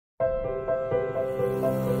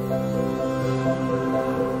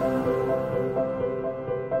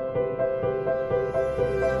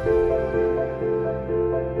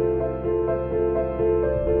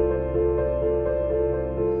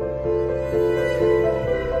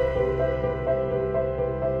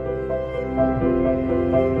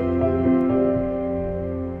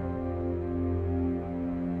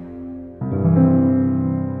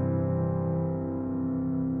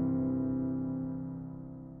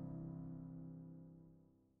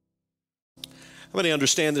How many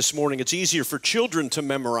understand this morning it's easier for children to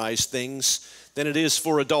memorize things than it is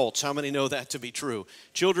for adults? How many know that to be true?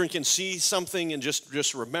 Children can see something and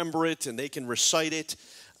just remember it, and they can recite it.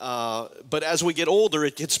 But as we get older,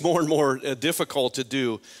 it gets more and more difficult to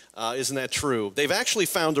do. Isn't that true? They've actually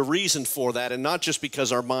found a reason for that, and not just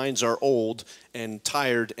because our minds are old and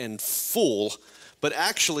tired and full, but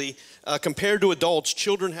actually, compared to adults,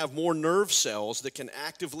 children have more nerve cells that can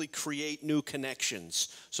actively create new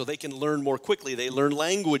connections, so they can learn more quickly. They learn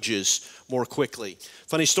languages more quickly.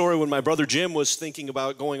 Funny story, when my brother Jim was thinking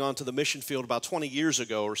about going on to the mission field about 20 years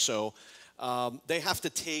ago or so, they have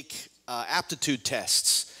to take aptitude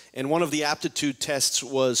tests. And one of the aptitude tests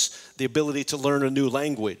was the ability to learn a new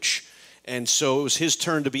language. And so it was his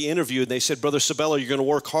turn to be interviewed. And they said, Brother Sabella, you're going to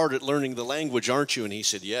work hard at learning the language, aren't you? And he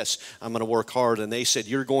said, yes, I'm going to work hard. And they said,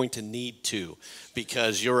 you're going to need to,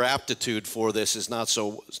 because your aptitude for this is not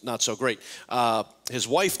so great. His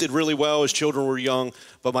wife did really well. His children were young.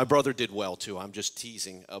 But my brother did well, too. I'm just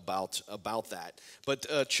teasing about that.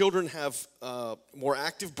 But children have more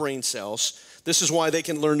active brain cells. This is why they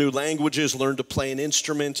can learn new languages, learn to play an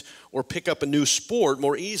instrument, or pick up a new sport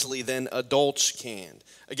more easily than adults can.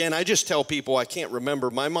 Again, I just tell people I can't remember.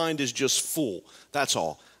 My mind is just full. That's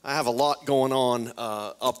all. I have a lot going on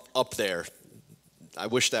up there. I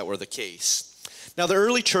wish that were the case. Now, the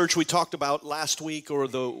early church we talked about last week or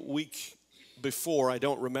the week before, I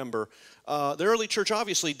don't remember. The early church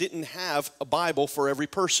obviously didn't have a Bible for every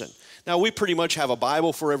person. Now, we pretty much have a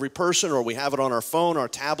Bible for every person, or we have it on our phone, our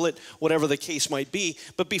tablet, whatever the case might be.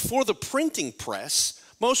 But before the printing press,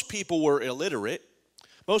 most people were illiterate.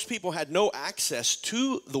 Most people had no access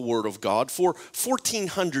to the Word of God for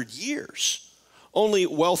 1,400 years. Only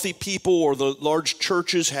wealthy people or the large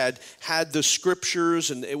churches had the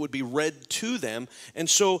scriptures, and it would be read to them. And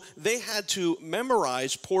so they had to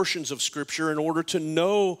memorize portions of scripture in order to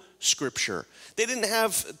know scripture. They didn't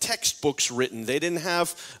have textbooks written. They didn't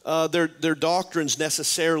have their doctrines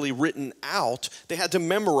necessarily written out. They had to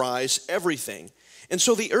memorize everything. And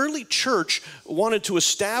so the early church wanted to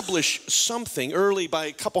establish something, early by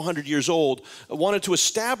a couple hundred years old, wanted to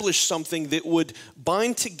establish something that would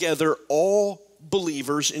bind together all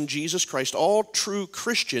believers in Jesus Christ, all true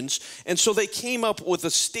Christians. And so they came up with a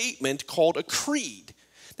statement called a creed.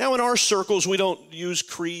 Now, in our circles, we don't use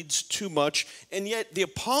creeds too much, and yet the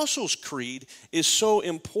Apostles' Creed is so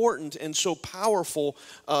important and so powerful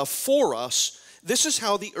for us. This is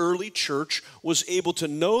how the early church was able to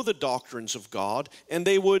know the doctrines of God, and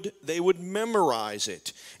they would memorize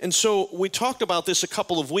it. And so we talked about this a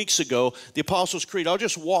couple of weeks ago, the Apostles' Creed. I'll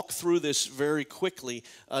just walk through this very quickly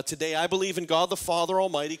today. I believe in God the Father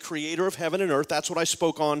Almighty, creator of heaven and earth. That's what I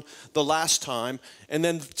spoke on the last time. And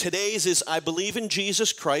then today's is, I believe in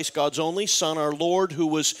Jesus Christ, God's only Son, our Lord, who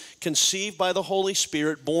was conceived by the Holy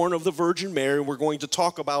Spirit, born of the Virgin Mary. We're going to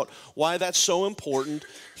talk about why that's so important.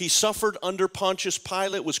 He suffered under Pontius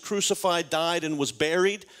Pilate, was crucified, died, and was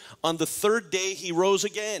buried. On the third day, he rose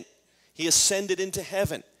again. He ascended into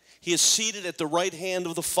heaven. He is seated at the right hand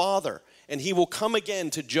of the Father, and he will come again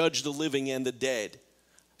to judge the living and the dead.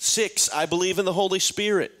 6, I believe in the Holy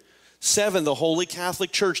Spirit. 7, the Holy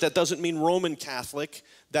Catholic Church. That doesn't mean Roman Catholic.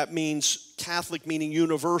 That means Catholic meaning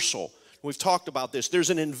universal. We've talked about this.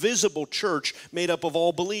 There's an invisible church made up of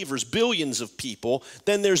all believers, billions of people.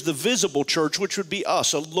 Then there's the visible church, which would be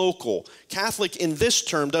us, a local. Catholic in this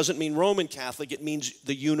term doesn't mean Roman Catholic. It means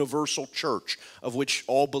the universal church, of which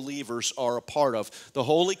all believers are a part of. The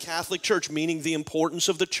Holy Catholic Church, meaning the importance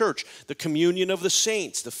of the church, the communion of the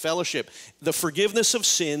saints, the fellowship, the forgiveness of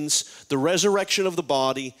sins, the resurrection of the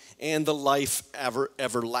body, and the life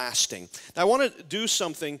everlasting. Now, I want to do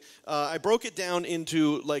something. I broke it down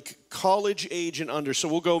into like college age and under. So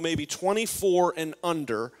we'll go maybe 24 and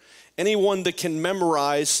under. Anyone that can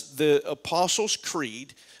memorize the Apostles'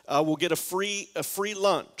 Creed will get a free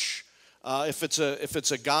lunch. If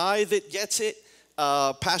it's a guy that gets it,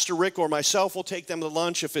 Pastor Rick or myself will take them to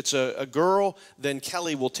lunch. If it's a girl, then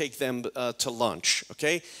Kelly will take them to lunch.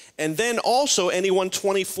 Okay, and then also anyone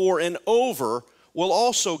 24 and over will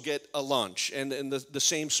also get a lunch and the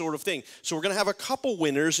same sort of thing. So we're going to have a couple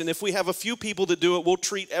winners, and if we have a few people to do it, we'll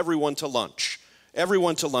treat everyone to lunch.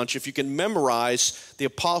 Everyone to lunch, if you can memorize the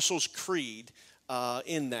Apostles' Creed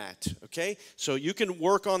in that, okay? So you can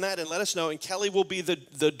work on that and let us know, and Kelly will be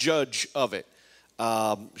the judge of it.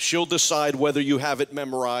 She'll decide whether you have it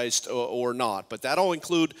memorized or not, but that'll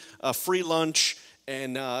include a free lunch,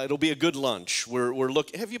 and it'll be a good lunch. We're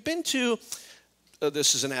looking. Have you been to...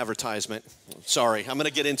 this is an advertisement. Sorry, I'm going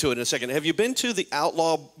to get into it in a second. Have you been to the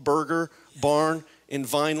Outlaw Burger Barn in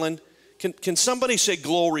Vineland? Can somebody say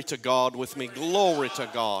glory to God with me? Glory to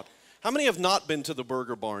God. How many have not been to the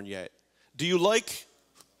Burger Barn yet? Do you like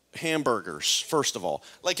hamburgers, first of all?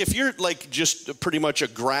 Like if you're like just pretty much a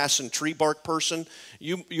grass and tree bark person,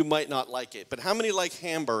 you might not like it. But how many like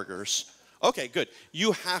hamburgers? Okay, good.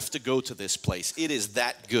 You have to go to this place. It is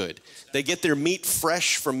that good. They get their meat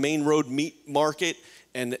fresh from Main Road Meat Market,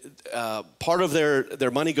 and part of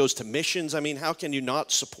their money goes to missions. I mean, how can you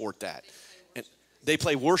not support that? And they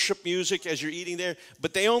play worship music as you're eating there,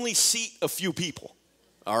 but they only seat a few people.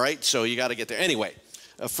 All right, so you got to get there. Anyway,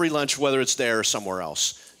 a free lunch, whether it's there or somewhere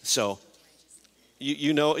else. So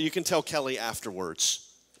you know, you can tell Kelly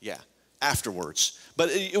afterwards. Yeah, afterwards.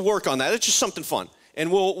 But you work on that. It's just something fun. And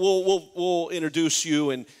we'll introduce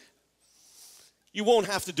you, and you won't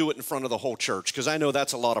have to do it in front of the whole church, because I know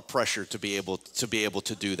that's a lot of pressure to be able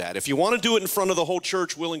to do that. If you want to do it in front of the whole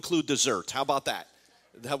church, we'll include dessert. How about that?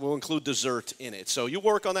 That will include dessert in it. So you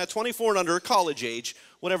work on that, 24 and under, college age,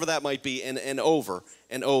 whatever that might be, and over.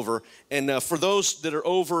 And for those that are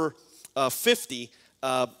over 50,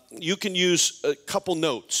 you can use a couple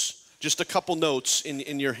notes, just a couple notes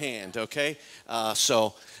in your hand, okay?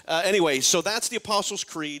 Anyway, so that's the Apostles'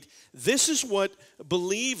 Creed. This is what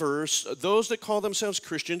believers, those that call themselves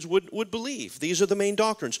Christians, would believe. These are the main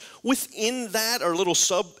doctrines. Within that are little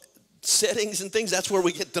sub-settings and things. That's where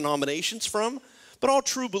we get denominations from. But all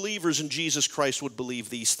true believers in Jesus Christ would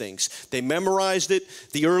believe these things. They memorized it.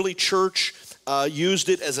 The early church used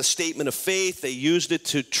it as a statement of faith. They used it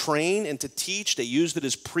to train and to teach. They used it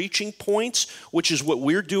as preaching points, which is what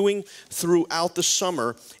we're doing throughout the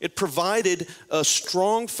summer. It provided a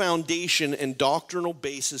strong foundation and doctrinal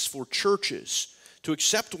basis for churches to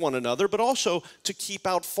accept one another, but also to keep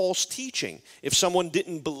out false teaching. If someone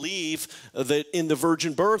didn't believe that in the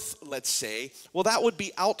virgin birth, let's say, well, that would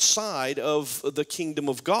be outside of the kingdom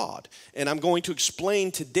of God. And I'm going to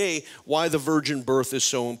explain today why the virgin birth is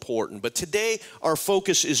so important. But today, our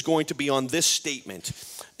focus is going to be on this statement.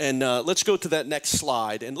 And let's go to that next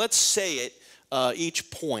slide, and let's say it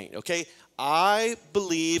each point, okay? I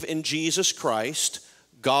believe in Jesus Christ,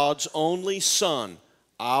 God's only Son,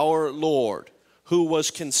 our Lord, who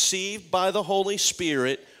was conceived by the Holy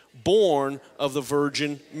Spirit, born of the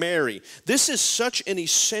Virgin Mary. This is such an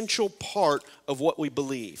essential part of what we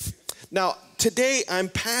believe. Now, today I'm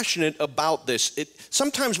passionate about this.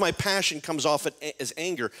 Sometimes my passion comes off as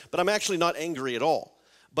anger, but I'm actually not angry at all.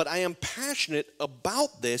 But I am passionate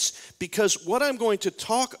about this because what I'm going to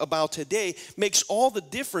talk about today makes all the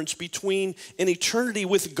difference between an eternity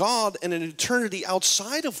with God and an eternity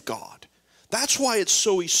outside of God. That's why it's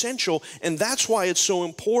so essential, and that's why it's so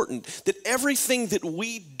important that everything that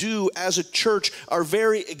we do as a church, our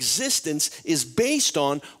very existence, is based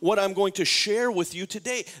on what I'm going to share with you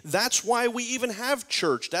today. That's why we even have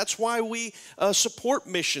church. That's why we support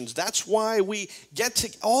missions. That's why we get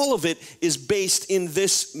to, all of it is based in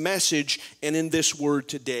this message and in this word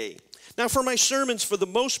today. Now, for my sermons, for the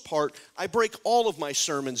most part, I break all of my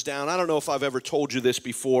sermons down. I don't know if I've ever told you this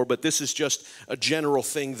before, but this is just a general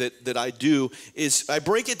thing that I do, is I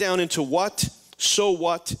break it down into what, so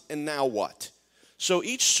what, and now what. So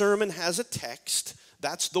each sermon has a text.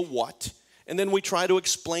 That's the what. And then we try to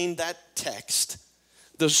explain that text.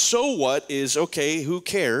 The so what is, okay, who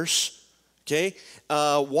cares? Okay,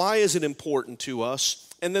 why is it important to us?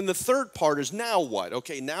 And then the third part is now what?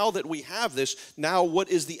 Okay, now that we have this, now what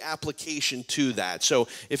is the application to that? So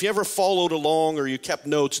if you ever followed along or you kept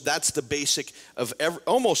notes, that's the basic of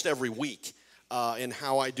almost every week in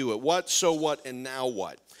how I do it. What, so what, and now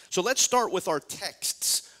what? So let's start with our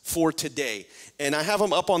texts for today. And I have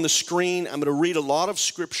them up on the screen. I'm going to read a lot of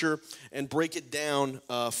scripture and break it down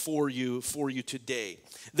for you today.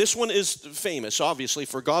 This one is famous, obviously.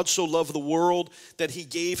 For God so loved the world that he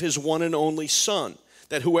gave his one and only Son,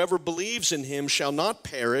 that whoever believes in him shall not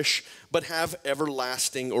perish, but have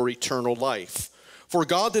everlasting or eternal life. For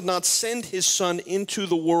God did not send his Son into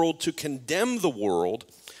the world to condemn the world,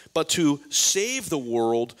 but to save the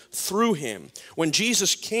world through him. When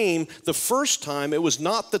Jesus came the first time, it was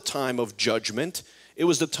not the time of judgment. It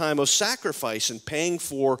was the time of sacrifice and paying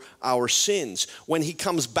for our sins. When he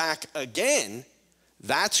comes back again,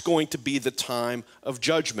 that's going to be the time of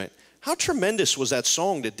judgment. How tremendous was that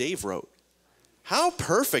song that Dave wrote? How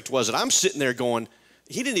perfect was it? I'm sitting there going,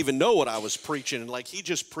 he didn't even know what I was preaching. And like he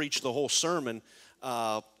just preached the whole sermon.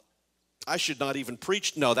 I should not even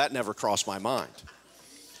preach. No, that never crossed my mind.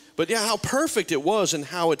 But yeah, how perfect it was and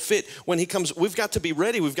how it fit. When he comes, we've got to be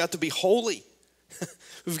ready. We've got to be holy.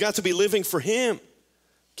 We've got to be living for him.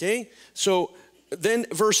 Okay? So then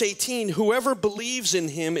verse 18, whoever believes in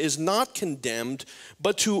him is not condemned,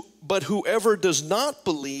 but whoever does not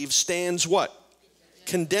believe stands what?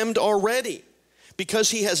 Condemned already,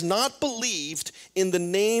 because he has not believed in the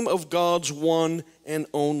name of God's one and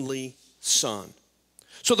only Son.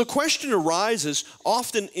 So the question arises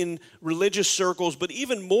often in religious circles, but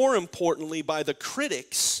even more importantly by the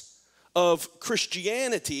critics of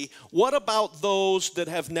Christianity. What about those that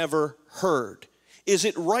have never heard? Is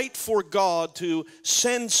it right for God to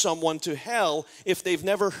send someone to hell if they've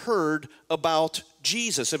never heard about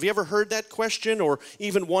Jesus? Have you ever heard that question or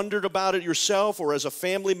even wondered about it yourself, or as a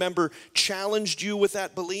family member challenged you with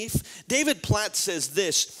that belief? David Platt says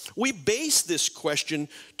this: we base this question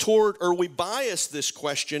we bias this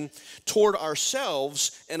question toward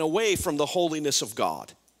ourselves and away from the holiness of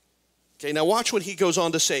God. Okay, now watch what he goes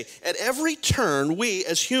on to say. At every turn, we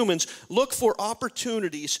as humans look for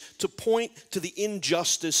opportunities to point to the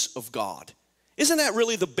injustice of God. Isn't that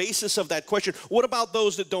really the basis of that question? What about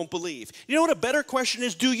those that don't believe? You know what a better question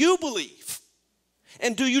is? Do you believe?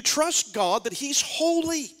 And do you trust God that He's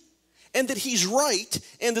holy and that He's right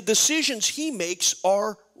and the decisions He makes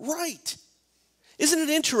are right? Isn't it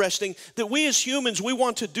interesting that we as humans, we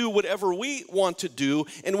want to do whatever we want to do,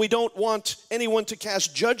 and we don't want anyone to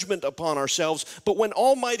cast judgment upon ourselves, but when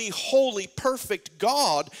almighty, holy, perfect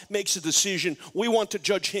God makes a decision, we want to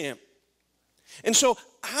judge Him. And so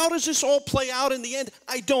how does this all play out in the end?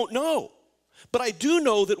 I don't know. But I do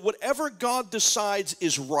know that whatever God decides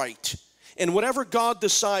is right, and whatever God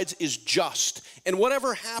decides is just, and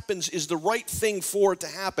whatever happens is the right thing for it to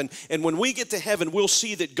happen. And when we get to heaven, we'll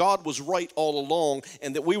see that God was right all along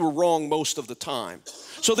and that we were wrong most of the time.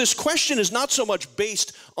 So this question is not so much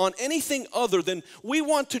based on anything other than we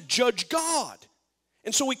want to judge God.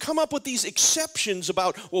 And so we come up with these exceptions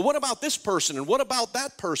about, well, what about this person and what about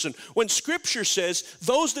that person? When Scripture says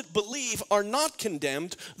those that believe are not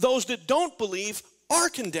condemned, those that don't believe are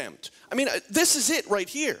condemned. I mean, this is it right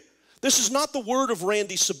here. This is not the word of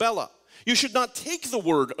Randy Sabella. You should not take the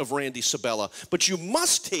word of Randy Sabella, but you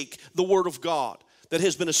must take the word of God that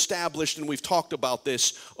has been established, and we've talked about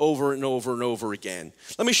this over and over and over again.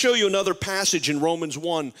 Let me show you another passage in Romans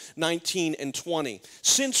 1, 19 and 20.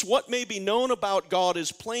 Since what may be known about God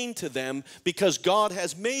is plain to them, because God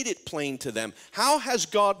has made it plain to them. How has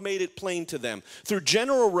God made it plain to them? Through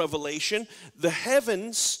general revelation, the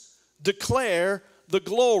heavens declare the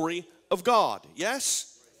glory of God. Yes?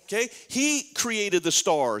 Okay? He created the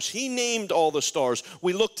stars. He named all the stars.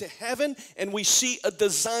 We look to heaven and we see a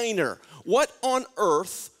designer. What on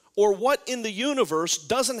earth or what in the universe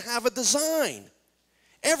doesn't have a design?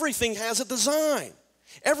 Everything has a design.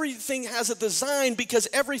 Everything has a design because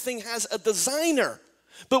everything has a designer.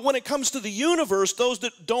 But when it comes to the universe, those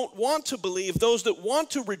that don't want to believe, those that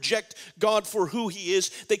want to reject God for who He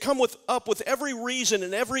is, they come up with every reason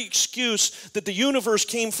and every excuse that the universe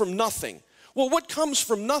came from nothing. Well, what comes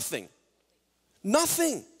from nothing?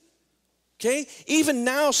 Nothing. Okay? Even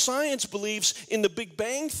now, science believes in the Big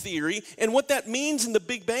Bang Theory, and what that means in the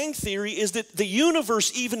Big Bang Theory is that the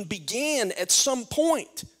universe even began at some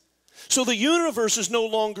point. So the universe is no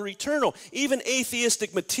longer eternal. Even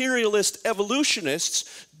atheistic materialist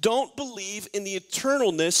evolutionists don't believe in the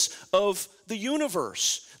eternalness of the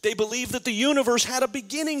universe. They believe that the universe had a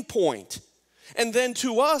beginning point. And then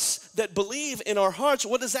to us that believe in our hearts,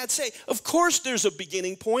 what does that say? Of course there's a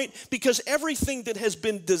beginning point, because everything that has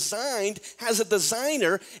been designed has a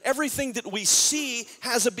designer. Everything that we see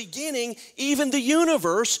has a beginning, even the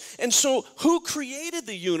universe. And so who created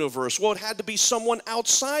the universe? Well, it had to be someone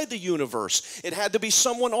outside the universe. It had to be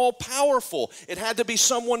someone all-powerful. It had to be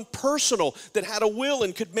someone personal that had a will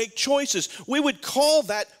and could make choices. We would call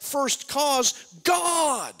that first cause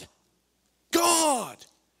God. God.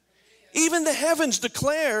 Even the heavens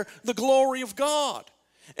declare the glory of God.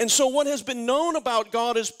 And so what has been known about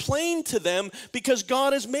God is plain to them because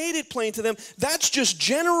God has made it plain to them. That's just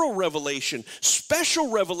general revelation.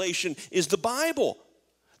 Special revelation is the Bible.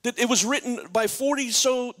 That it was written by 40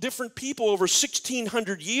 so different people over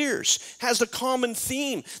 1,600 years. Has a common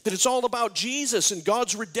theme that it's all about Jesus and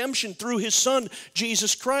God's redemption through His Son,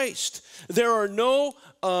 Jesus Christ. There are no,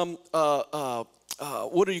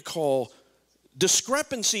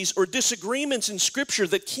 discrepancies or disagreements in Scripture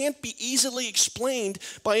that can't be easily explained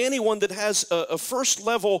by anyone that has a first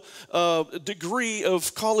level degree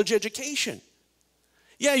of college education.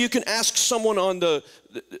 Yeah, you can ask someone on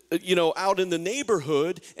out in the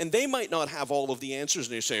neighborhood, and they might not have all of the answers,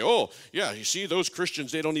 and they say, oh, yeah, you see, those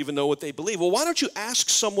Christians, they don't even know what they believe. Well, why don't you ask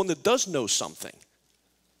someone that does know something?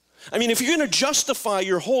 I mean, if you're going to justify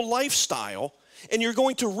your whole lifestyle, and you're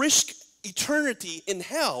going to risk eternity in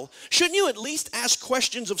hell, shouldn't you at least ask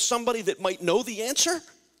questions of somebody that might know the answer?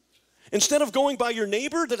 Instead of going by your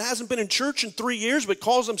neighbor that hasn't been in church in 3 years but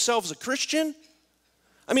calls themselves a Christian?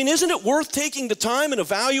 I mean, isn't it worth taking the time and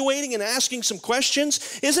evaluating and asking some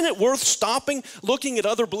questions? Isn't it worth stopping, looking at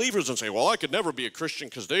other believers and saying, well, I could never be a Christian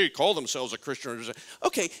because they call themselves a Christian.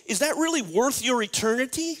 Okay, is that really worth your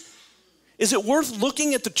eternity? Is it worth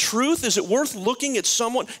looking at the truth? Is it worth looking at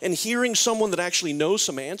someone and hearing someone that actually knows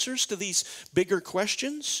some answers to these bigger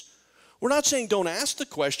questions? We're not saying don't ask the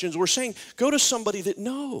questions. We're saying go to somebody that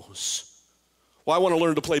knows. Well, I want to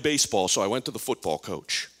learn to play baseball, so I went to the football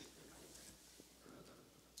coach.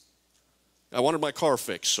 I wanted my car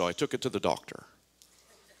fixed, so I took it to the doctor.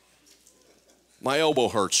 My elbow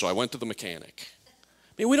hurts, so I went to the mechanic.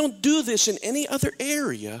 I mean, we don't do this in any other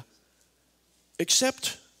area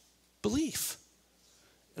except belief.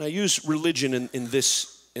 And I use religion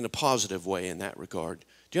in a positive way in that regard.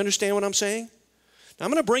 Do you understand what I'm saying? Now,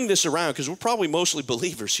 I'm going to bring this around because we're probably mostly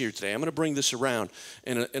believers here today. I'm going to bring this around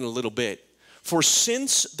in a little bit. For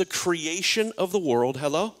since the creation of the world,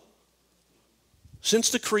 hello?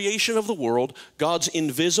 Since the creation of the world, God's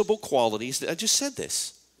invisible qualities, I just said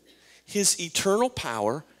this, his eternal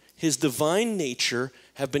power, his divine nature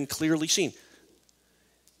have been clearly seen,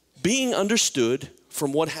 being understood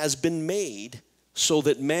from what has been made, so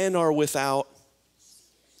that men are without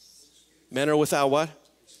what?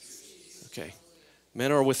 Okay.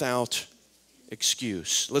 Men are without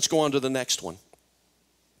excuse. Let's go on to the next one.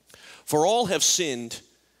 For all have sinned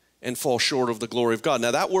and fall short of the glory of God.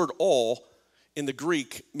 Now that word all in the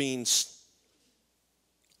Greek means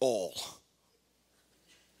all.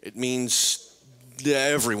 It means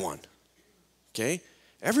everyone. Okay?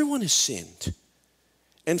 Everyone has sinned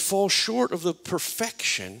and fall short of the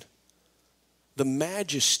perfection, the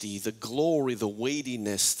majesty, the glory, the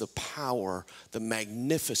weightiness, the power, the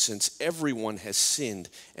magnificence. Everyone has sinned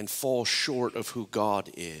and fall short of who God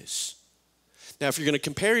is. Now, if you're going to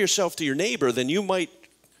compare yourself to your neighbor, then you might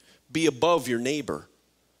be above your neighbor.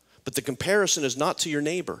 But the comparison is not to your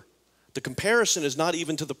neighbor. The comparison is not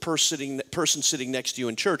even to the person sitting next to you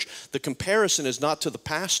in church. The comparison is not to the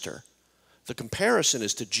pastor. The comparison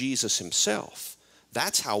is to Jesus himself.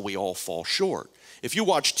 That's how we all fall short. If you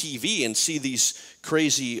watch TV and see these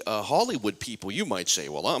crazy Hollywood people, you might say,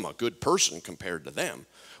 well, I'm a good person compared to them.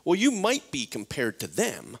 Well, you might be compared to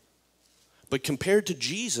them, but compared to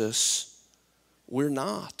Jesus, we're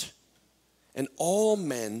not. And all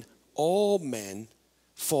men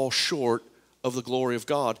fall short of the glory of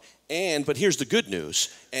God. But here's the good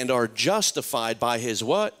news, and are justified by his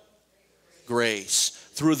what? Grace.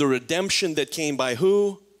 Through the redemption that came by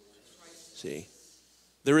who? See,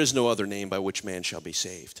 there is no other name by which man shall be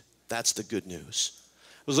saved. That's the good news.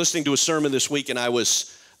 I was listening to a sermon this week, and I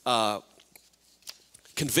was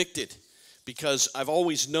convicted because I've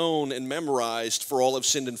always known and memorized, for all have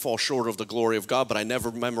sinned and fall short of the glory of God, but I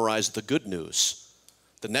never memorized the good news,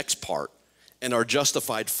 the next part, and are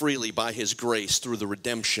justified freely by his grace through the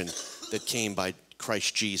redemption that came by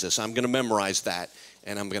Christ Jesus. I'm going to memorize that,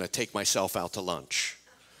 and I'm going to take myself out to lunch.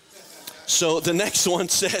 So the next one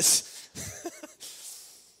says,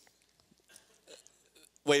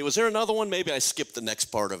 wait, was there another one? Maybe I skipped the next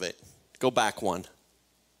part of it. Go back one.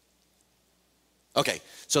 Okay,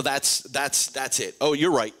 so that's it. Oh,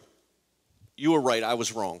 you're right. You were right. I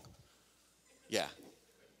was wrong. Yeah.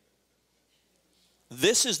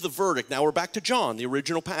 This is the verdict. Now we're back to John, the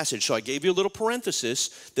original passage. So I gave you a little parenthesis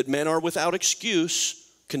that men are without excuse,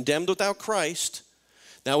 condemned without Christ.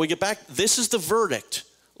 Now we get back. This is the verdict.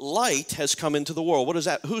 Light has come into the world. What is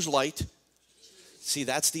that? Who's light? See,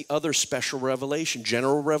 that's the other special revelation.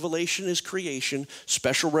 General revelation is creation.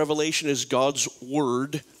 Special revelation is God's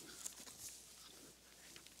word.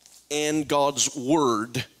 And God's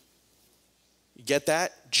word. You get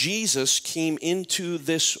that? Jesus came into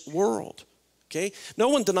this world. Okay? No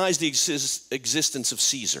one denies the existence of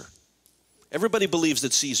Caesar. Everybody believes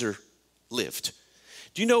that Caesar lived.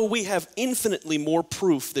 Do you know we have infinitely more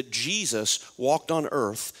proof that Jesus walked on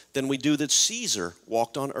earth than we do that Caesar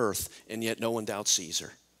walked on earth, and yet no one doubts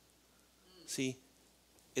Caesar? See,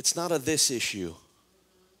 it's not a this issue.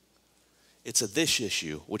 It's a this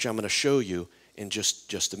issue, which I'm going to show you in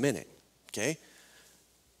just a minute, okay?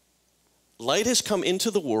 Light has come into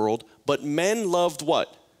the world, but men loved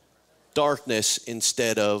what? Darkness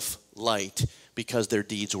instead of light, because their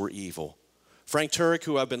deeds were evil. Frank Turek,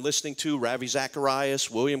 who I've been listening to, Ravi Zacharias,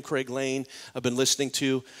 William Craig Lane, I've been listening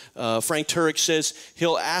to. Frank Turek says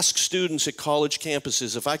he'll ask students at college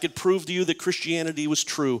campuses, if I could prove to you that Christianity was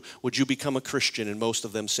true, would you become a Christian? And most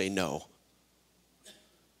of them say no.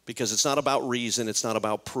 Because it's not about reason, it's not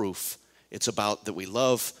about proof. It's about that we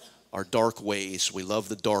love our dark ways. We love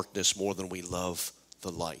the darkness more than we love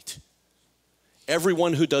the light.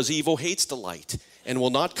 Everyone who does evil hates the light and will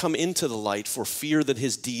not come into the light for fear that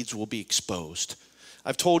his deeds will be exposed.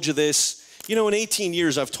 I've told you this. You know, in 18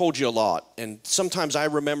 years, I've told you a lot. And sometimes I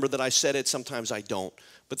remember that I said it, sometimes I don't.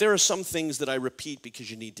 But there are some things that I repeat because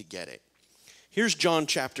you need to get it. Here's John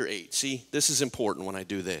chapter 8. See, this is important when I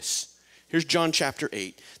do this. Here's John chapter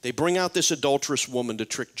 8. They bring out this adulterous woman to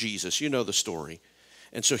trick Jesus. You know the story.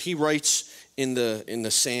 And so he writes in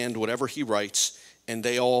the sand, whatever he writes, and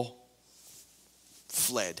they all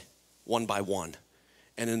fled one by one.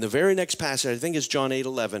 And in the very next passage, I think it's John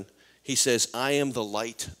 8:11, he says, I am the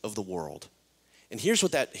light of the world. And here's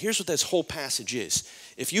what this whole passage is.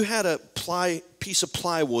 If you had a piece of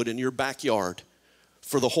plywood in your backyard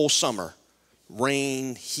for the whole summer,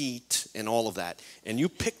 rain, heat, and all of that, and you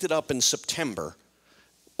picked it up in September,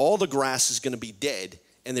 all the grass is going to be dead,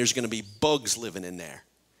 and there's going to be bugs living in there.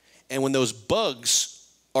 And when those bugs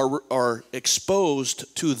are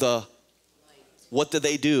exposed to the, what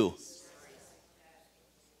do?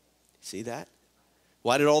 See that?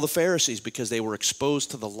 Why did all the Pharisees? Because they were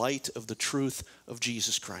exposed to the light of the truth of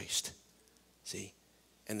Jesus Christ. See?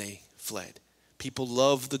 And they fled. People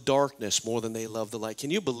love the darkness more than they love the light. Can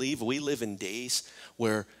you believe we live in days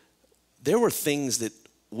where there were things that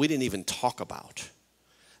we didn't even talk about?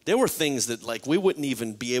 There were things that like we wouldn't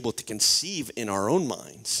even be able to conceive in our own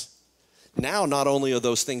minds. Now not only are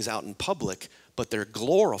those things out in public, but they're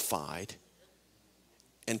glorified,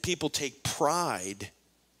 and people take pride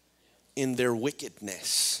in their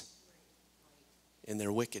wickedness. In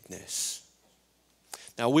their wickedness.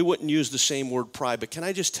 Now, we wouldn't use the same word pride, but can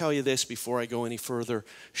I just tell you this before I go any further?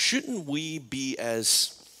 Shouldn't we be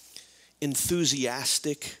as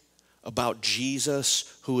enthusiastic about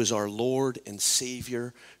Jesus, who is our Lord and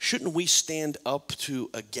Savior? Shouldn't we stand up to,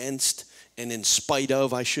 against, and in spite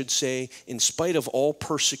of, I should say, in spite of all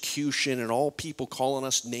persecution and all people calling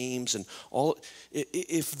us names and all,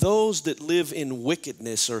 if those that live in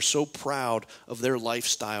wickedness are so proud of their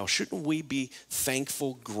lifestyle, shouldn't we be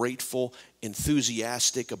thankful, grateful,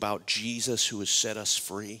 enthusiastic about Jesus who has set us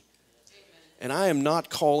free? And I am not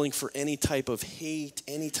calling for any type of hate,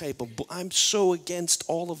 any type of, I'm so against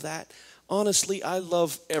all of that. Honestly, I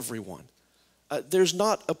love everyone. There's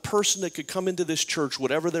not a person that could come into this church,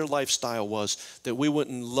 whatever their lifestyle was, that we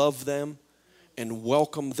wouldn't love them and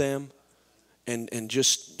welcome them and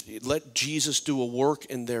just let Jesus do a work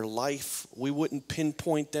in their life. We wouldn't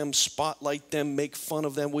pinpoint them, spotlight them, make fun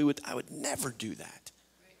of them. I would never do that.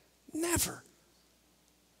 Never.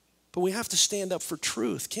 But we have to stand up for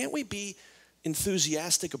truth. Can't we be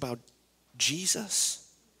enthusiastic about Jesus?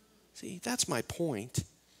 See, that's my point.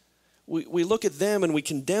 We look at them and we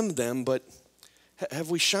condemn them, but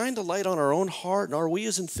have we shined a light on our own heart? And are we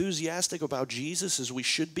as enthusiastic about Jesus as we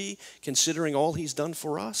should be, considering all he's done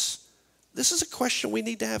for us? This is a question we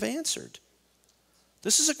need to have answered.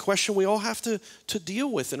 This is a question we all have to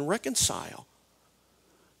deal with and reconcile.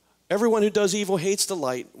 Everyone who does evil hates the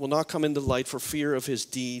light, will not come into the light for fear of his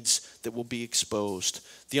deeds that will be exposed.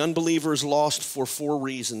 The unbeliever is lost for 4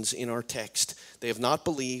 reasons in our text. They have not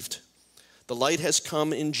believed. The light has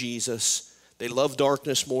come in Jesus. They love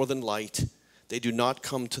darkness more than light. They do not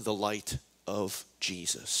come to the light of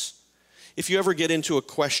Jesus. If you ever get into a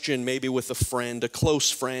question, maybe with a friend, a close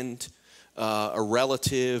friend, a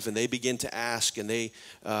relative, and they begin to ask and they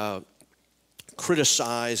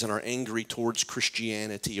criticize and are angry towards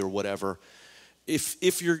Christianity or whatever,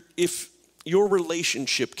 if your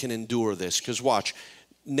relationship can endure this, because watch,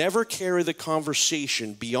 never carry the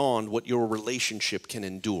conversation beyond what your relationship can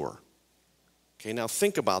endure. Okay, now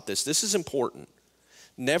think about this. This is important.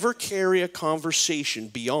 Never carry a conversation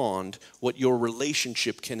beyond what your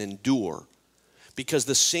relationship can endure, because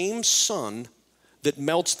the same sun that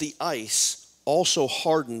melts the ice also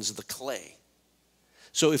hardens the clay.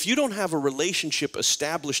 So if you don't have a relationship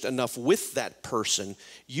established enough with that person,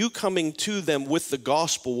 you coming to them with the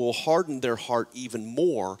gospel will harden their heart even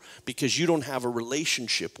more because you don't have a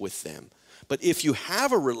relationship with them. But if you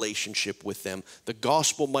have a relationship with them, the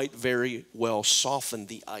gospel might very well soften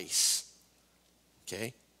the ice.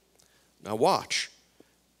 Okay? Now watch.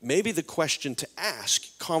 Maybe the question to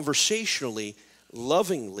ask conversationally,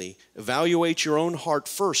 lovingly, evaluate your own heart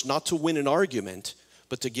first, not to win an argument,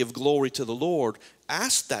 but to give glory to the Lord.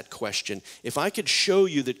 Ask that question. If I could show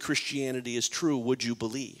you that Christianity is true, would you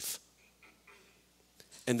believe?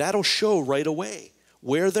 And that'll show right away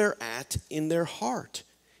where they're at in their heart.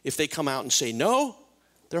 If they come out and say no,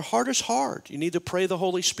 their heart is hard. You need to pray the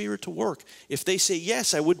Holy Spirit to work. If they say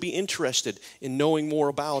yes, I would be interested in knowing more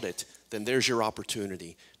about it, then there's your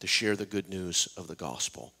opportunity to share the good news of the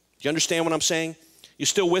gospel. Do you understand what I'm saying? You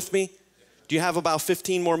still with me? Do you have about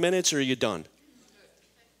 15 more minutes or are you done?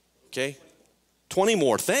 Okay. 20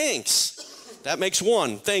 more. Thanks. That makes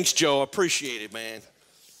 1. Thanks, Joe. I appreciate it, man.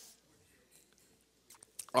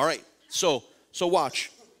 All right, so watch.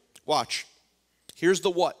 Here's the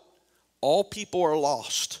what. All people are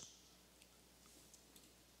lost.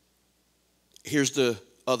 Here's the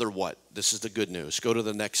other what. This is the good news. Go to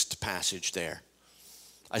the next passage there.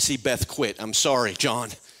 I see Beth quit. I'm sorry, John.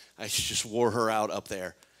 I just wore her out up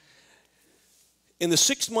there. In the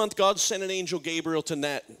 6th month, God sent an angel Gabriel to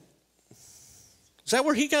Nat. Is that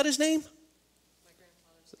where he got his name? My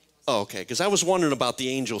grandfather's name was. Oh, okay, because I was wondering about the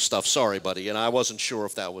angel stuff. Sorry, buddy, and I wasn't sure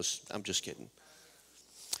if that was, I'm just kidding.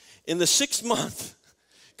 In the 6th month,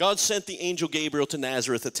 God sent the angel Gabriel to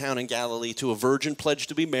Nazareth, a town in Galilee, to a virgin pledged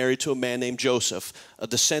to be married to a man named Joseph, a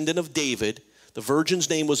descendant of David. The virgin's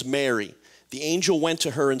name was Mary. The angel went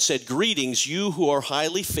to her and said, "Greetings, you who are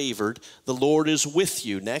highly favored. The Lord is with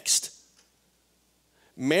you." Next.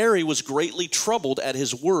 Mary was greatly troubled at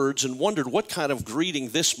his words and wondered what kind of greeting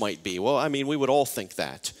this might be. Well, I mean, we would all think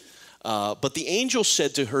that. But the angel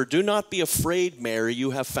said to her, "Do not be afraid, Mary.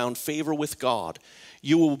 You have found favor with God.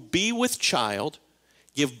 You will be with child,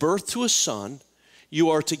 give birth to a son. You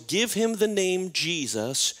are to give him the name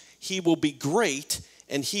Jesus. He will be great,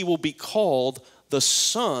 and he will be called the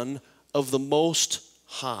Son of the Most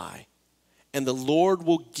High. And the Lord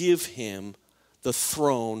will give him the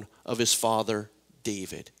throne of his father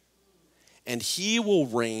David. And he will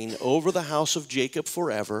reign over the house of Jacob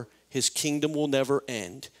forever. His kingdom will never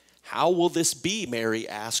end." "How will this be?" Mary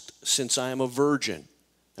asked, "since I am a virgin?"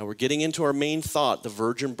 Now we're getting into our main thought, the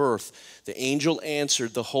virgin birth. The angel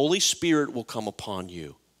answered, "The Holy Spirit will come upon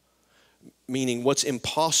you." Meaning what's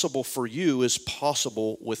impossible for you is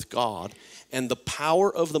possible with God. "And the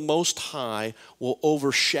power of the Most High will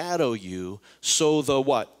overshadow you." So the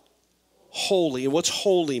what? Holy. And what's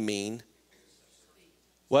holy mean?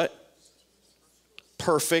 What?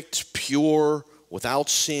 Perfect, pure, without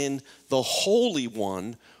sin. The Holy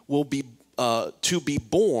One will be to be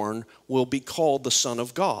born will be called the Son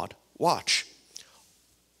of God. Watch.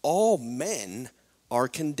 All men are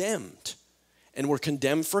condemned. And we're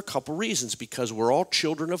condemned for a couple reasons. Because we're all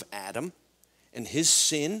children of Adam, and his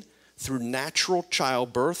sin through natural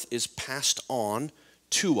childbirth is passed on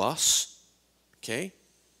to us. Okay?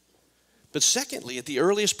 But secondly, at the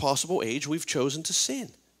earliest possible age, we've chosen to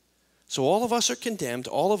sin. So all of us are condemned.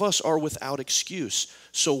 All of us are without excuse.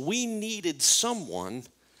 So we needed someone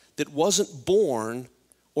that wasn't born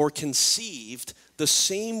or conceived the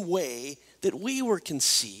same way that we were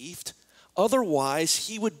conceived. Otherwise,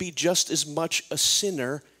 he would be just as much a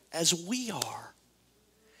sinner as we are.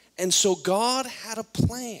 And so God had a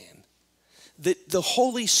plan that the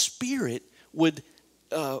Holy Spirit would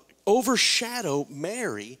overshadow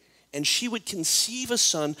Mary, and she would conceive a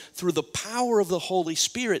son through the power of the Holy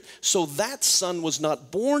Spirit. So that son was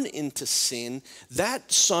not born into sin.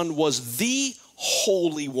 That son was the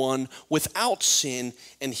Holy One without sin,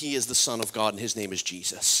 and he is the Son of God, and his name is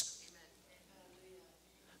Jesus.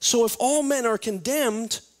 So if all men are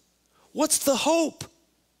condemned, what's the hope?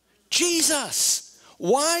 Jesus.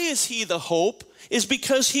 Why is he the hope? Is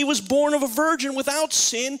because he was born of a virgin without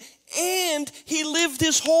sin, and he lived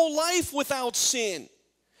his whole life without sin.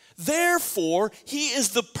 Therefore, he is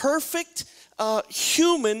the perfect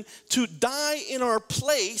human to die in our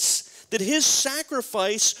place, that his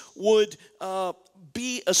sacrifice would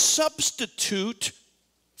be a substitute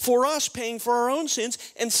for us, paying for our own sins.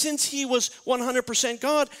 And since he was 100%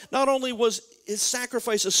 God, not only was his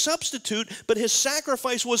sacrifice a substitute, but his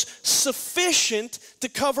sacrifice was sufficient to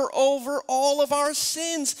cover over all of our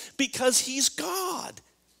sins because he's God.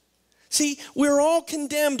 See, we're all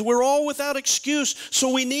condemned. We're all without excuse. So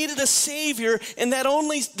we needed a Savior, and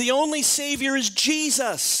the only Savior is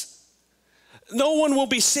Jesus. No one will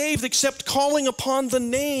be saved except calling upon the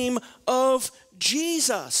name of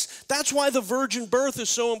Jesus. That's why the virgin birth is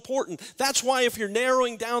so important. That's why if you're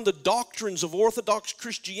narrowing down the doctrines of Orthodox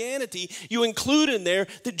Christianity, you include in there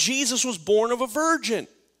that Jesus was born of a virgin.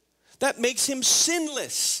 That makes him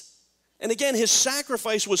sinless. And again, his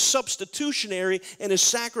sacrifice was substitutionary, and his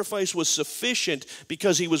sacrifice was sufficient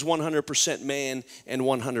because he was 100% man and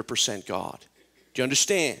 100% God. Do you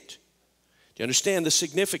understand? Do you understand the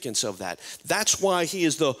significance of that? That's why he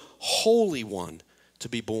is the Holy One to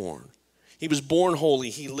be born. He was born holy.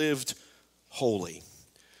 He lived holy.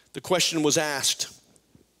 The question was asked,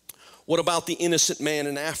 what about the innocent man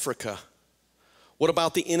in Africa? What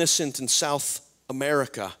about the innocent in South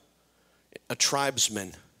America, a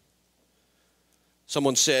tribesman?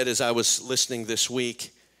 Someone said, as I was listening this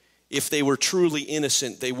week, if they were truly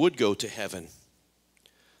innocent, they would go to heaven.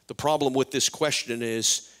 The problem with this question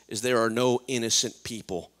is there are no innocent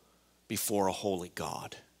people before a holy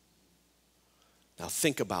God. Now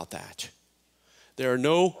think about that. There are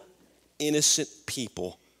no innocent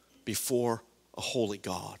people before a holy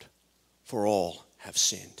God, for all have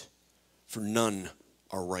sinned. For none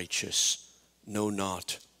are righteous, no,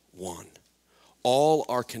 not one. All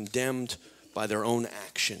are condemned by their own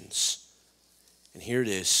actions. And here it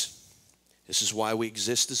is. This is why we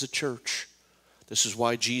exist as a church. This is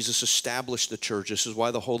why Jesus established the church. This is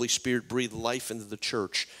why the Holy Spirit breathed life into the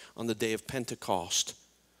church on the day of Pentecost.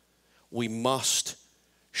 We must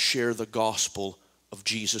share the gospel of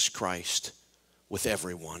Jesus Christ with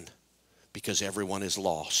everyone, because everyone is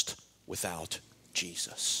lost without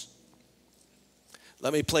Jesus.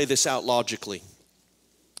 Let me play this out logically.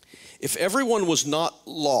 If everyone was not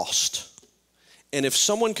lost, and if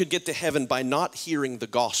someone could get to heaven by not hearing the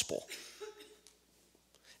gospel,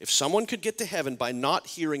 if someone could get to heaven by not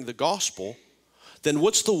hearing the gospel, then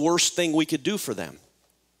what's the worst thing we could do for them?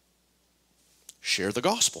 Share the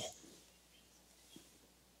gospel.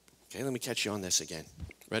 Okay, let me catch you on this again.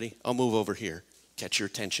 Ready? I'll move over here. Catch your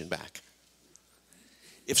attention back.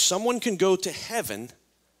 If someone can go to heaven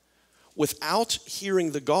without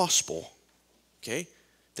hearing the gospel, okay,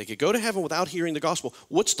 they could go to heaven without hearing the gospel,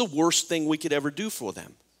 what's the worst thing we could ever do for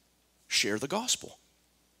them? Share the gospel.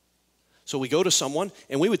 So we go to someone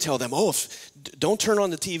and we would tell them, don't turn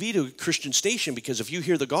on the TV to a Christian station, because if you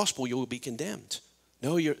hear the gospel, you will be condemned.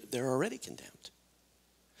 No, they're already condemned.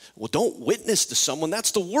 Well, don't witness to someone.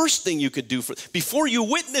 That's the worst thing you could do. Before you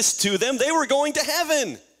witness to them, they were going to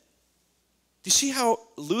heaven. Do you see how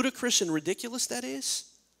ludicrous and ridiculous that is?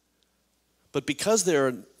 But because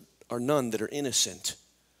there are none that are innocent,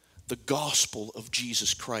 the gospel of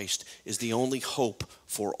Jesus Christ is the only hope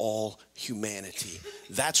for all humanity.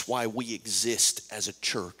 That's why we exist as a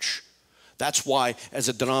church. That's why, as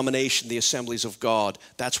a denomination, the Assemblies of God,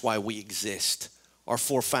 that's why we exist. Our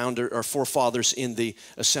forefathers in the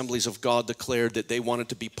Assemblies of God declared that they wanted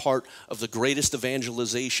to be part of the greatest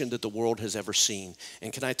evangelization that the world has ever seen.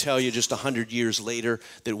 And can I tell you, just 100 years later,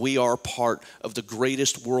 that we are part of the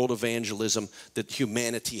greatest world evangelism that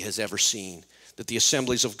humanity has ever seen. That the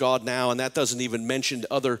Assemblies of God now, and that doesn't even mention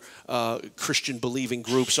other Christian believing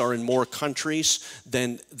groups, are in more countries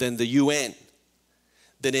than the UN.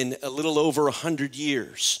 That in a little over 100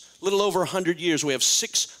 years, we have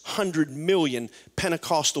 600 million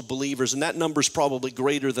Pentecostal believers, and that number is probably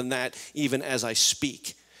greater than that even as I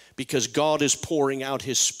speak, because God is pouring out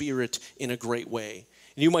His Spirit in a great way.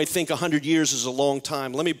 And you might think 100 years is a long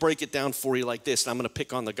time. Let me break it down for you like this, and I'm going to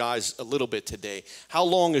pick on the guys a little bit today. How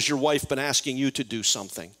long has your wife been asking you to do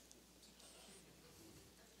something?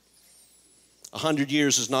 100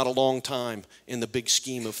 years is not a long time in the big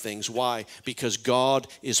scheme of things. Why? Because God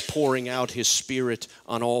is pouring out His Spirit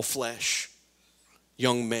on all flesh.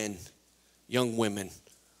 Young men, young women,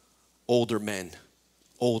 older men,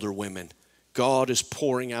 older women. God is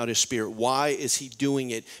pouring out His Spirit. Why is He doing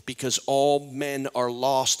it? Because all men are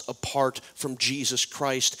lost apart from Jesus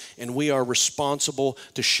Christ, and we are responsible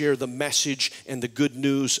to share the message and the good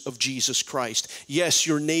news of Jesus Christ. Yes,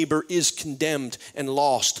 your neighbor is condemned and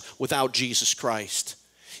lost without Jesus Christ.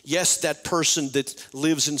 Yes, that person that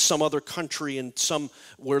lives in some other country and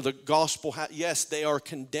where the gospel, yes, they are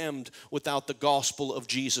condemned without the gospel of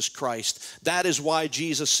Jesus Christ. That is why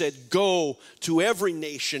Jesus said, go to every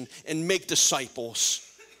nation and make disciples.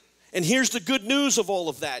 And here's the good news of all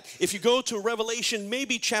of that. If you go to Revelation,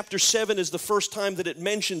 maybe chapter 7 is the first time that it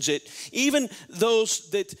mentions it. Even those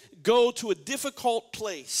that go to a difficult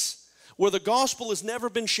place where the gospel has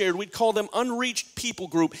never been shared, we'd call them unreached people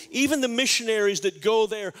group. Even the missionaries that go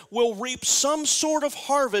there will reap some sort of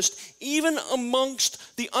harvest even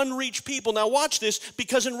amongst the unreached people. Now watch this,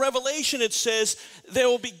 because in Revelation it says they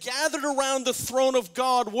will be gathered around the throne of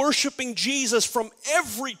God worshiping Jesus from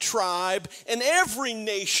every tribe and every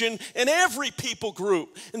nation and every people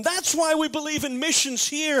group. And that's why we believe in missions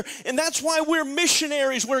here, and that's why we're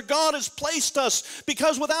missionaries where God has placed us,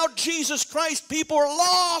 because without Jesus Christ people are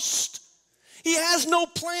lost. He has no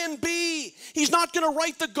plan B. He's not going to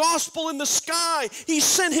write the gospel in the sky. He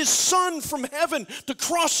sent His Son from heaven to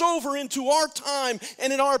cross over into our time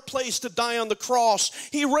and in our place to die on the cross.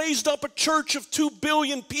 He raised up a church of 2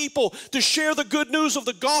 billion people to share the good news of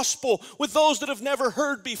the gospel with those that have never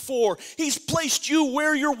heard before. He's placed you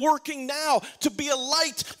where you're working now to be a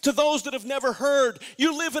light to those that have never heard.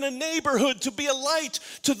 You live in a neighborhood to be a light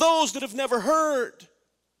to those that have never heard.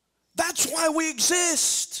 That's why we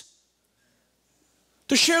exist.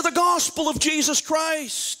 To share the gospel of Jesus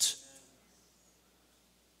Christ.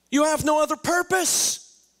 You have no other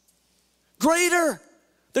purpose greater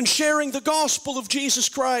than sharing the gospel of Jesus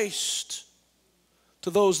Christ to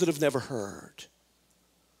those that have never heard.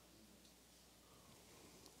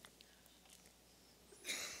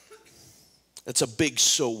 It's a big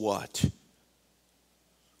so what.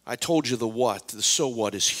 I told you the what, the so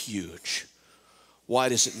what is huge. Why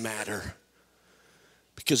does it matter?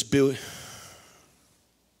 Because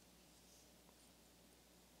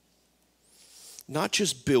not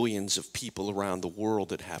just billions of people around the world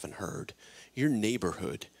that haven't heard, your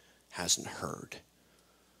neighborhood hasn't heard.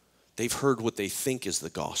 They've heard what they think is the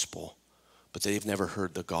gospel, but they've never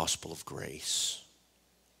heard the gospel of grace.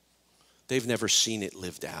 They've never seen it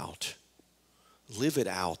lived out. Live it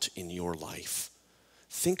out in your life.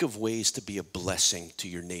 Think of ways to be a blessing to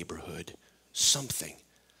your neighborhood. Something.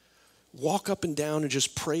 Walk up and down and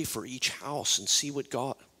just pray for each house and see what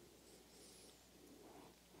God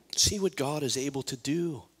is able to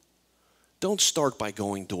do. Don't start by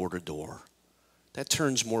going door to door. That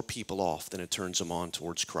turns more people off than it turns them on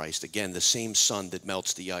towards Christ. Again, the same sun that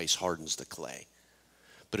melts the ice hardens the clay.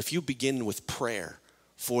 But if you begin with prayer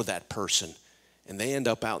for that person and they end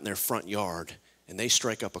up out in their front yard and they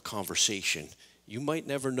strike up a conversation, you might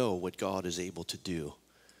never know what God is able to do.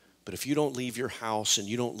 But if you don't leave your house and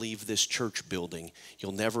you don't leave this church building,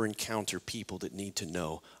 you'll never encounter people that need to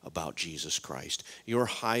know about Jesus Christ. Your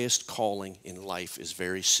highest calling in life is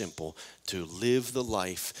very simple: to live the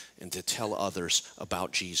life and to tell others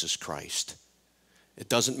about Jesus Christ. It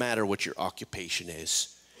doesn't matter what your occupation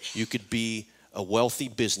is. You could be a wealthy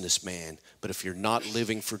businessman, but if you're not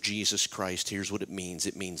living for Jesus Christ, here's what it means.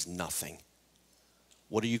 It means nothing.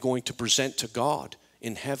 What are you going to present to God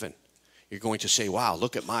in heaven? You're going to say, wow,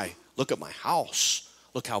 look at my house.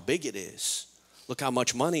 Look how big it is. Look how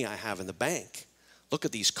much money I have in the bank. Look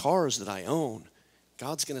at these cars that I own.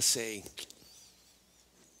 God's going to say,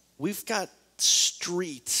 we've got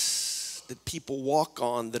streets that people walk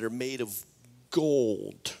on that are made of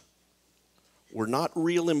gold. We're not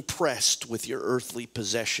real impressed with your earthly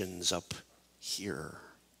possessions up here.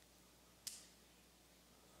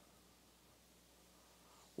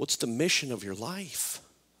 What's the mission of your life?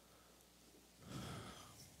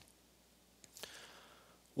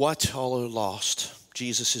 What? All are lost.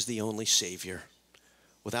 Jesus is the only Savior.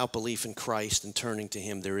 Without belief in Christ and turning to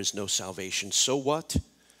Him, there is no salvation. So what?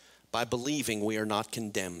 By believing, we are not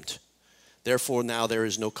condemned. Therefore, now there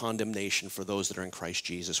is no condemnation for those that are in Christ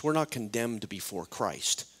Jesus. We're not condemned before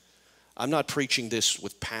Christ. I'm not preaching this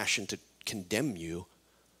with passion to condemn you.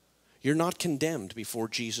 You're not condemned before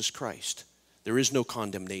Jesus Christ. There is no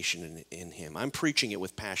condemnation in Him. I'm preaching it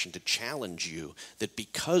with passion to challenge you that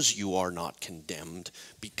because you are not condemned,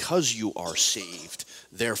 because you are saved,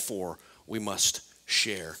 therefore we must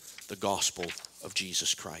share the gospel of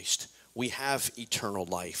Jesus Christ. We have eternal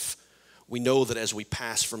life. We know that as we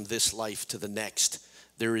pass from this life to the next,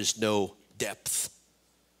 there is no depth,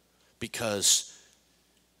 because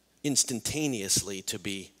instantaneously to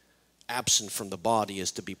be absent from the body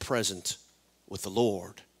is to be present with the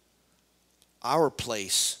Lord. Our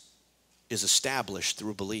place is established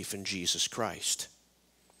through belief in Jesus Christ.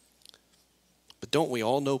 But don't we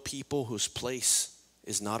all know people whose place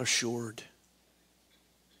is not assured?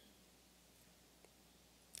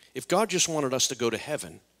 If God just wanted us to go to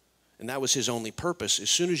heaven, and that was His only purpose,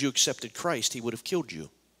 as soon as you accepted Christ, He would have killed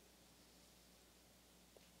you.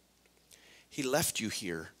 He left you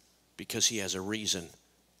here because He has a reason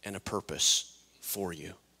and a purpose for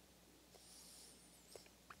you.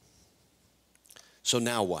 So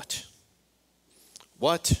now what?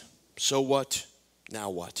 What? So what?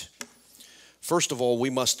 Now what? First of all,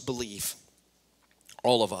 we must believe,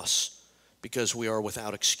 all of us, because we are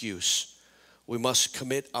without excuse. We must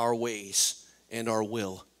commit our ways and our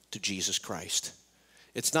will to Jesus Christ.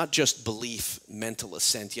 It's not just belief, mental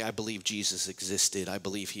assent. Yeah, I believe Jesus existed. I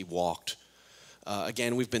believe He walked.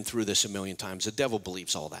 Again, we've been through this a million times. The devil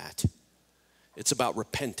believes all that. It's about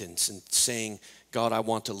repentance and saying, God, I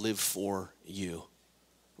want to live for You.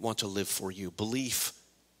 I want to live for You. Belief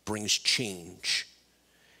brings change.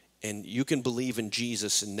 And you can believe in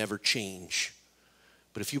Jesus and never change.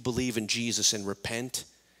 But if you believe in Jesus and repent,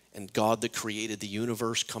 and God that created the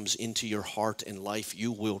universe comes into your heart and life,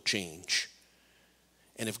 you will change.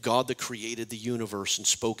 And if God that created the universe and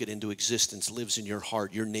spoke it into existence lives in your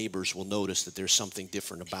heart, your neighbors will notice that there's something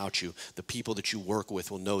different about you. The people that you work with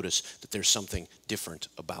will notice that there's something different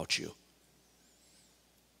about you.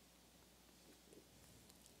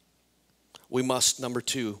 We must, number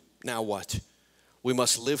two, now what? We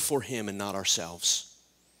must live for Him and not ourselves.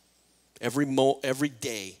 Every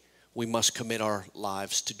day we must commit our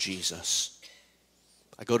lives to Jesus.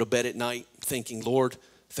 I go to bed at night thinking, Lord,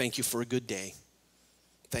 thank You for a good day.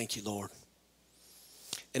 Thank You, Lord.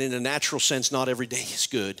 And in a natural sense, not every day is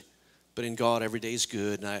good, but in God, every day is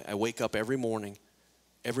good. And I wake up every morning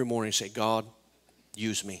and say, God,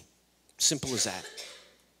 use me. Simple as that.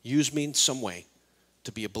 Use me in some way.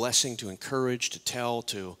 to be a blessing, to encourage, to tell,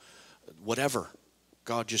 to whatever.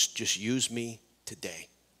 God, just use me today.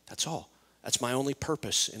 That's all. That's my only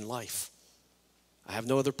purpose in life. I have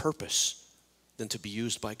no other purpose than to be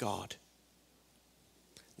used by God.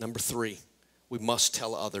 Number 3, we must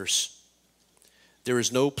tell others. There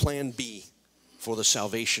is no plan B for the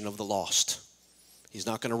salvation of the lost. He's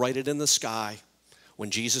not going to write it in the sky. When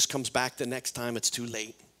Jesus comes back the next time, it's too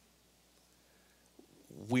late.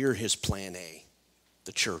 We're his plan A,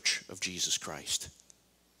 the church of Jesus Christ.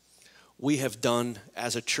 We have done,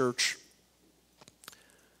 as a church,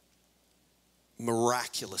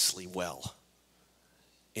 miraculously well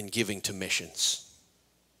in giving to missions.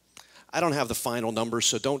 I don't have the final numbers,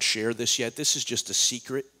 so don't share this yet. This is just a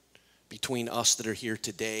secret between us that are here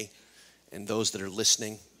today and those that are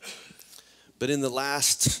listening. But in the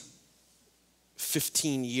last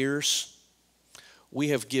 15 years, we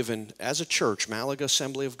have given, as a church, Malaga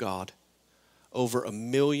Assembly of God, over $1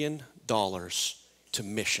 million to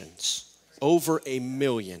missions. Over $1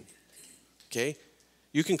 million. Okay?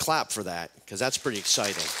 You can clap for that, because that's pretty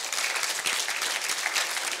exciting.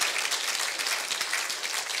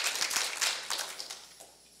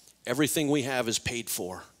 Everything we have is paid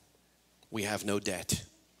for. We have no debt.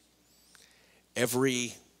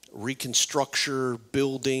 Every reconstruction,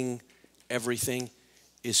 building, everything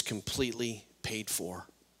is completely paid for.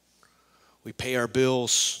 We pay our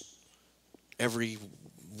bills every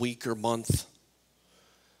week or month.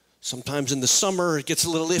 Sometimes in the summer it gets a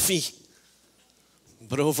little iffy,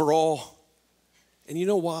 but overall, and you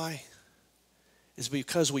know why? It's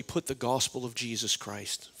because we put the gospel of Jesus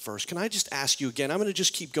Christ first. Can I just ask you again? I'm going to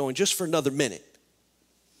just keep going just for another minute.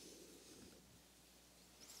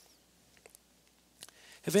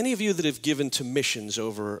 Have any of you that have given to missions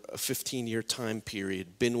over a 15-year time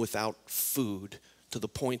period been without food to the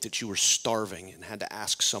point that you were starving and had to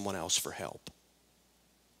ask someone else for help?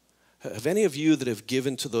 Have any of you that have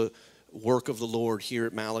given to the work of the Lord here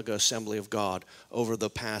at Malaga Assembly of God over the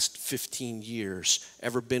past 15 years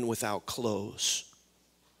ever been without clothes?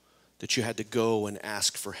 That you had to go and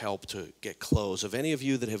ask for help to get clothes? Have any of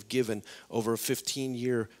you that have given over a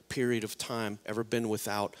 15-year period of time ever been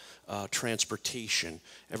without transportation?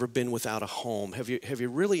 Ever been without a home? Have you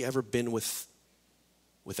really ever been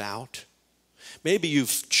without? Maybe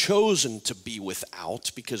you've chosen to be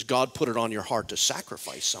without because God put it on your heart to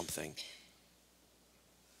sacrifice something.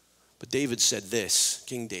 But David said this,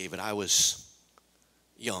 King David, I was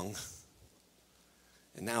young,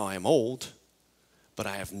 and now I am old, but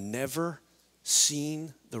I have never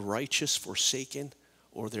seen the righteous forsaken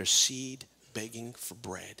or their seed begging for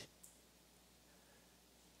bread.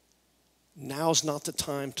 Now's not the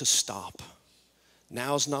time to stop.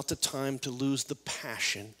 Now's not the time to lose the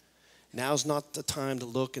passion. Now's not the time to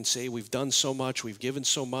look and say, we've done so much, we've given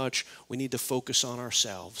so much, we need to focus on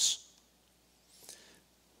ourselves.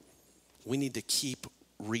 We need to keep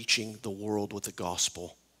reaching the world with the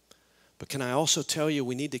gospel. But can I also tell you,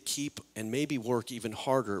 we need to keep and maybe work even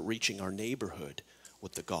harder at reaching our neighborhood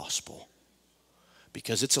with the gospel.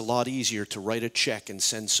 Because it's a lot easier to write a check and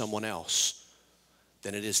send someone else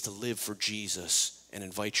than it is to live for Jesus and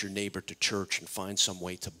invite your neighbor to church and find some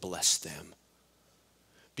way to bless them.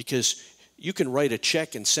 Because you can write a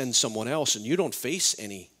check and send someone else and you don't face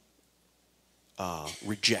any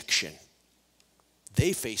rejection.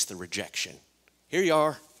 They face the rejection. Here you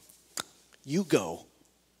are. You go.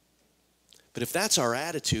 But if that's our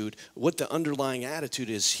attitude, what the underlying attitude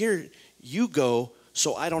is, here you go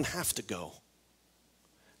so I don't have to go.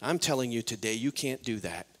 I'm telling you today, you can't do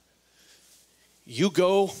that. You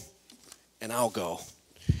go and I'll go.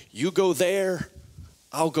 You go there,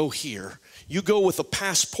 I'll go here. You go with a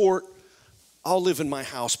passport, I'll live in my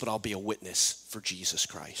house, but I'll be a witness for Jesus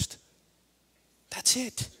Christ. That's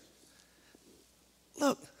it.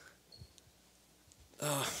 Look,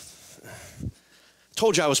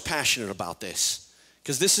 told you I was passionate about this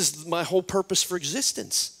because this is my whole purpose for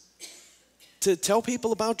existence. To tell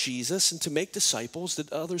people about Jesus and to make disciples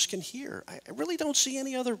that others can hear. I really don't see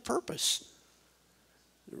any other purpose.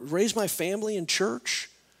 Raise my family in church,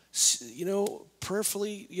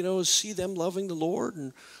 prayerfully, see them loving the Lord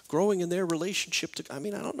and growing in their relationship. I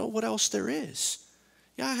don't know what else there is.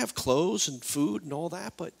 Yeah, I have clothes and food and all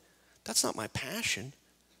that, but that's not my passion.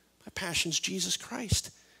 My passion's Jesus Christ.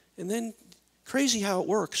 And then, crazy how it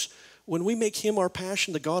works. When we make him our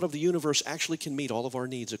passion, the God of the universe actually can meet all of our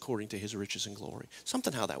needs according to his riches and glory.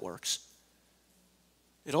 Something how that works.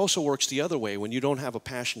 It also works the other way. When you don't have a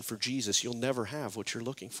passion for Jesus, you'll never have what you're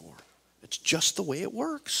looking for. It's just the way it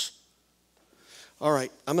works. All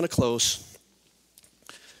right, I'm going to close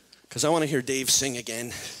because I want to hear Dave sing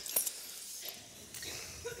again.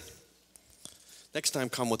 Next time,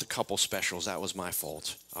 come with a couple specials. That was my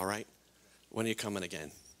fault. All right? When are you coming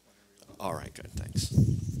again? All right, good. Thanks.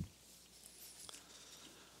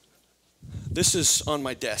 This is on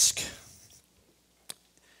my desk,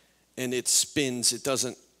 and it spins. It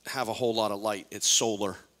doesn't have a whole lot of light. It's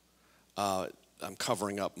solar. I'm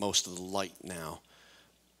covering up most of the light now.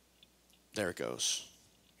 There it goes.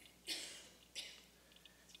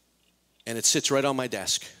 And it sits right on my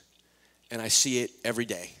desk, and I see it every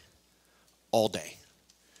day, all day.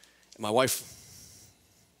 And my wife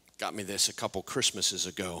got me this a couple Christmases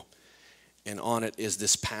ago, and on it is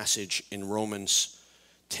this passage in Romans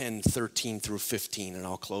 10:13 through 15, and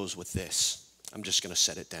I'll close with this. I'm just going to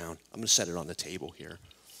set it down. I'm going to set it on the table here.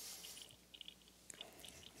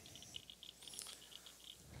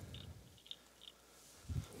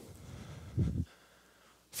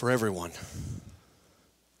 For everyone.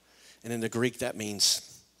 And in the Greek, that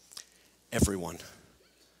means everyone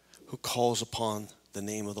who calls upon the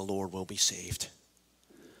name of the Lord will be saved.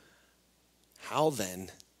 How then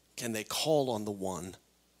can they call on the one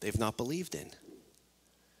they've not believed in?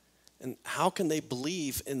 And how can they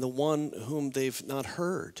believe in the one whom they've not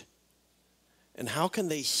heard? And how can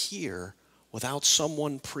they hear without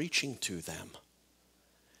someone preaching to them?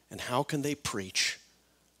 And how can they preach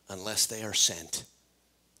unless they are sent?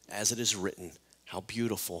 As it is written, how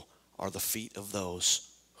beautiful are the feet of those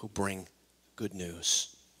who bring good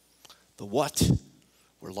news. The what?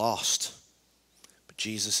 We're lost. But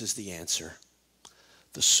Jesus is the answer.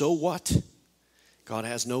 The so what? God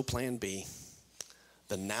has no plan B.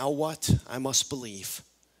 The now what? I must believe,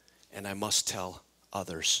 and I must tell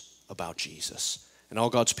others about Jesus. And all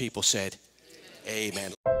God's people said,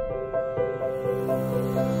 Amen. Amen.